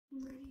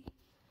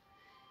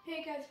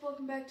Hey guys,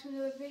 welcome back to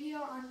another video.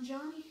 I'm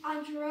Johnny.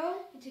 I'm Jerome.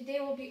 And today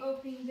we'll be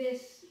opening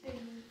this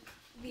in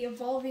the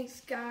Evolving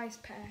Skies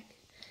pack,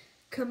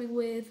 coming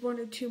with one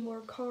or two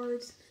more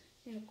cards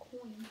and a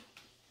coin.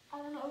 I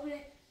want to open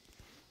it.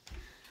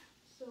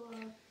 So,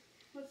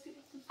 let's see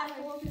what's I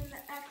inside. will open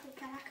the actual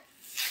pack.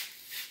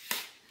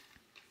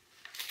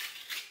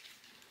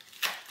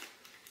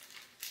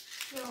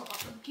 So,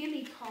 our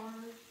gimme card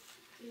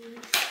is...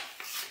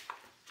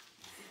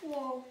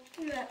 Whoa,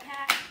 look at that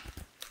pack.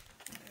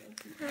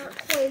 That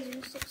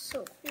lasers look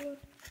so cool.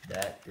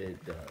 That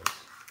it does.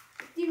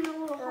 Even a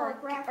little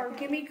holographic. Our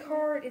gimme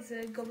card is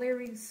a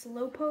Galarian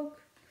Slowpoke.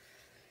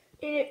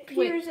 And it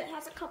appears it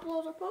has a couple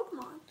other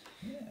Pokemon.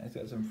 Yeah, it's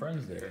got some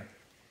friends there.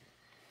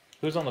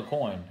 Who's on the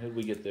coin? Who did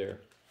we get there?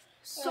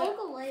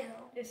 Solgaleo.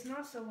 It's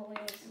not Solgaleo,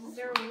 it's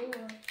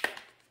Zeraora.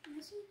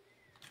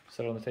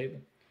 Set it on the table.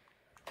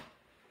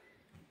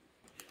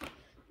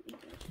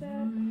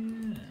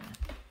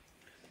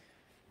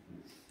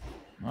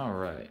 All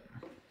right.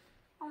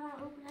 I want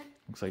to open it.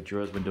 Looks like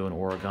Drew has been doing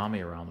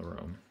origami around the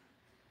room.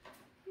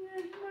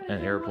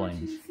 And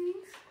airplanes.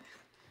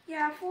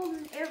 Yeah, I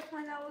folded an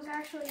airplane that was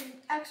actually an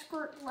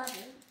expert level,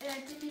 and I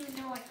didn't even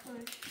know I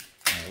could.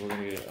 We're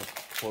going to get up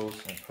close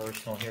and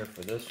personal here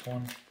for this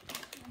one.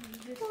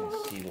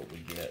 Let's see what we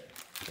get.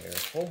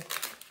 Careful.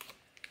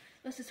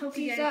 Let's just hope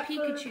you Use get a that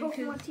Pikachu, for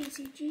Pokemon because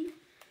TCG.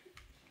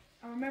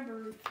 I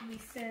remember we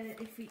said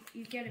if you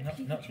get a No,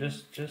 Pikachu. no,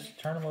 just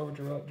turn them over,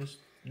 Drew. Just,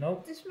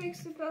 nope. This makes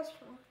the best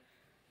one.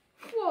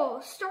 Whoa,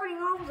 starting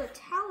off with a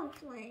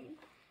Talonflame.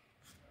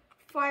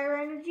 Fire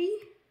Energy.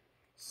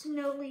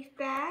 Snowleaf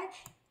Badge.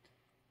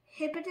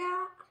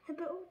 Hippowdon.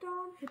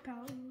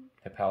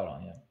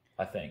 Hippowdon, yeah.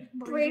 I think.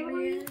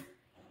 Bravery.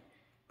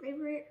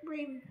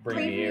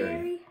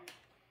 Braviary.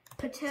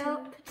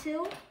 Patil.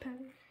 Petalil.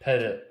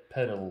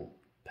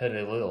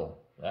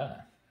 Ah.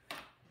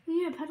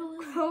 Yeah, Petalil.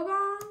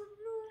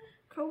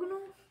 Krogonal.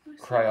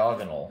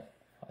 Cryogonal,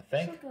 I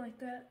think. Something like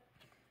that.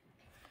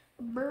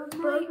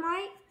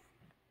 Bergmite.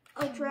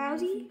 A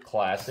Drowsy.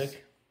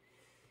 Classic.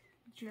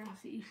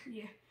 Drowsy,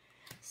 yeah.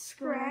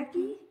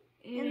 Scraggy.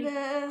 And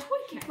a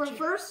the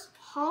reverse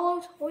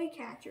hollow toy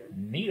catcher.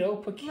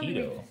 Neato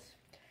Paquito.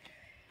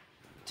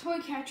 Toy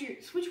catcher.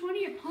 Switch one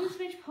of your opponent's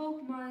bench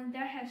Pokemon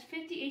that has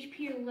 50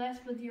 HP or less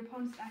with your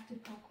opponent's active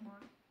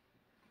Pokemon.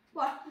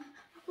 Wow.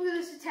 Look at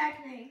this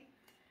attack name.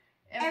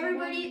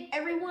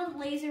 Everyone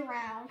lays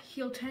around.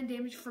 Heal 10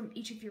 damage from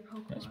each of your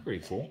Pokemon. That's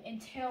pretty cool.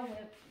 And Tail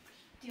Whip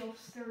deals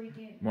 30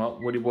 damage. Well,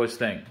 what do you boys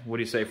think? What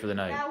do you say for the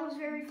night? That was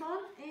very fun,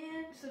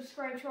 and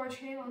Subscribe to our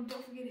channel and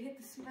don't forget to hit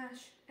the smash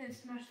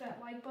that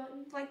like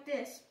button. like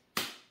this.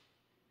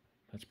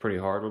 That's pretty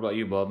hard. What about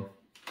you, bub?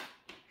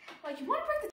 Like, you want to break the